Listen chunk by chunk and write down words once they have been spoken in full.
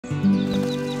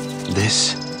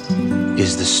This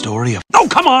is the story of... Oh,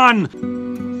 come on!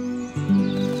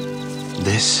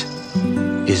 This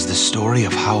is the story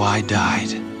of how I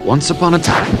died. Once upon a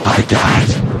time, I died.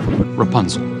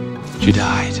 Rapunzel. She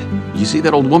died. You see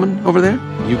that old woman over there?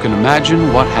 You can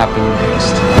imagine what happened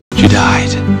next. She died.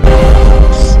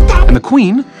 Stop. And the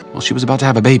queen, well, she was about to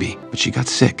have a baby, but she got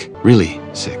sick. Really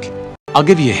sick. I'll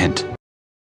give you a hint.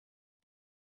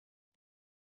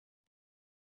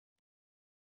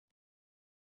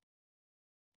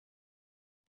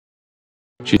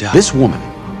 She died. This woman,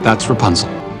 that's Rapunzel.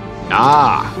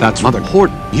 Ah, that's Mother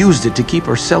Horton. Used it to keep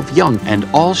herself young, and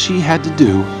all she had to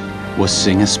do was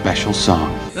sing a special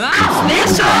song.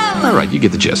 All right, you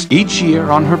get the gist. Each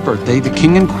year on her birthday, the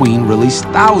king and queen release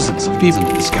thousands of bees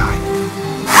into the sky.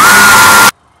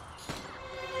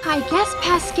 I guess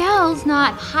Pascal's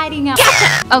not hiding out.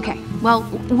 Okay, well,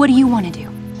 what do you want to do?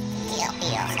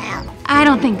 I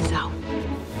don't think so.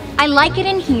 I like it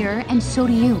in here, and so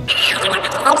do you.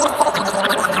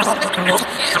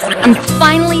 I'm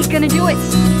finally gonna do it.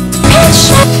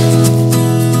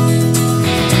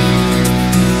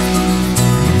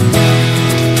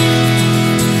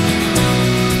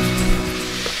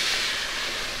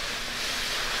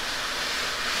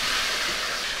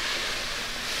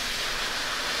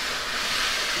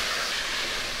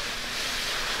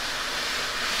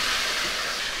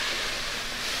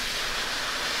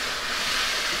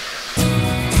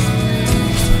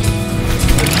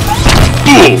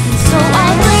 So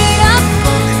I'll read a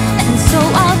book, and so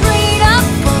I'll read a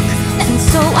book, and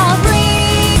so I'll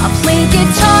read. I'll play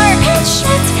guitar and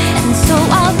shit, and so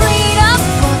I'll read a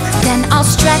book. Then I'll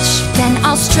stretch, then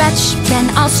I'll stretch, then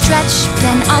I'll stretch,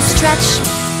 then I'll stretch.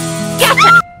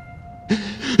 Gotcha!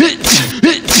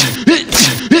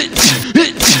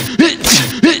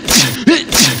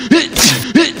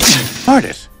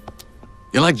 Artist,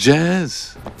 you like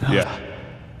jazz? Yeah.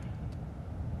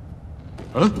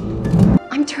 Huh?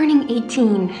 I'm turning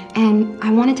 18, and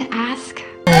I wanted to ask...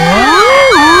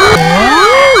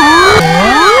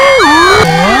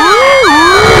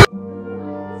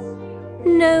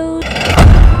 No.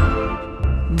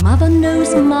 Mother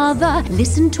knows mother.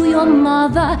 Listen to your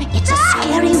mother. It's a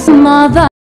scary mother.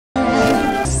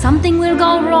 Something will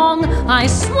go wrong, I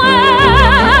swear.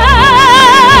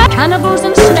 Cannibals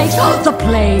and snakes. The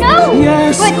plague. No,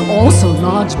 yes. but... Also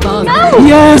large bugs. No.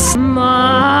 Yes.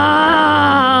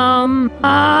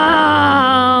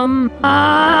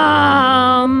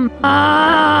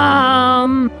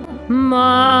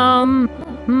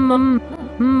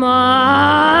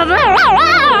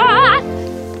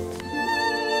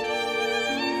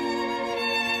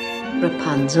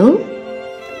 Rapunzel?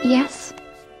 Yes?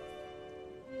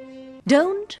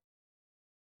 Don't.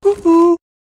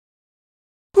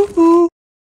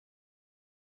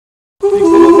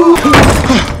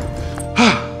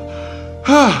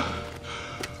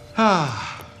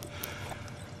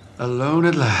 Alone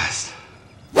at last.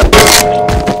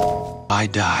 I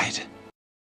died.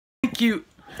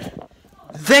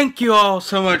 Thank you all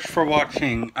so much for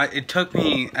watching. It took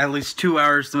me at least 2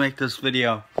 hours to make this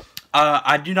video.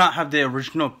 I do not have the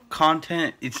original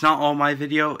content. It's not all my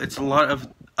video. It's a lot of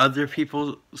other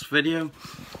people's video.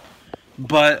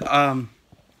 But I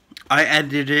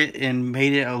edited it and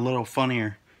made it a little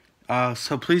funnier.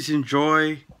 So please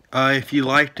enjoy. If you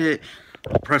liked it,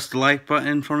 press the like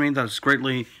button for me. That's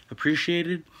greatly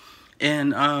appreciated.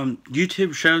 And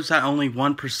YouTube shows that only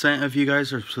 1% of you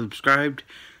guys are subscribed.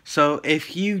 So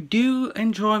if you do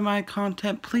enjoy my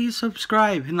content, please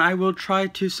subscribe. And I will try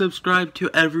to subscribe to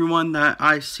everyone that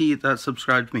I see that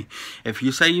subscribed to me. If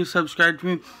you say you subscribed to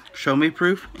me, show me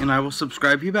proof and I will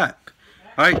subscribe you back.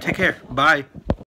 Alright, take care. Bye.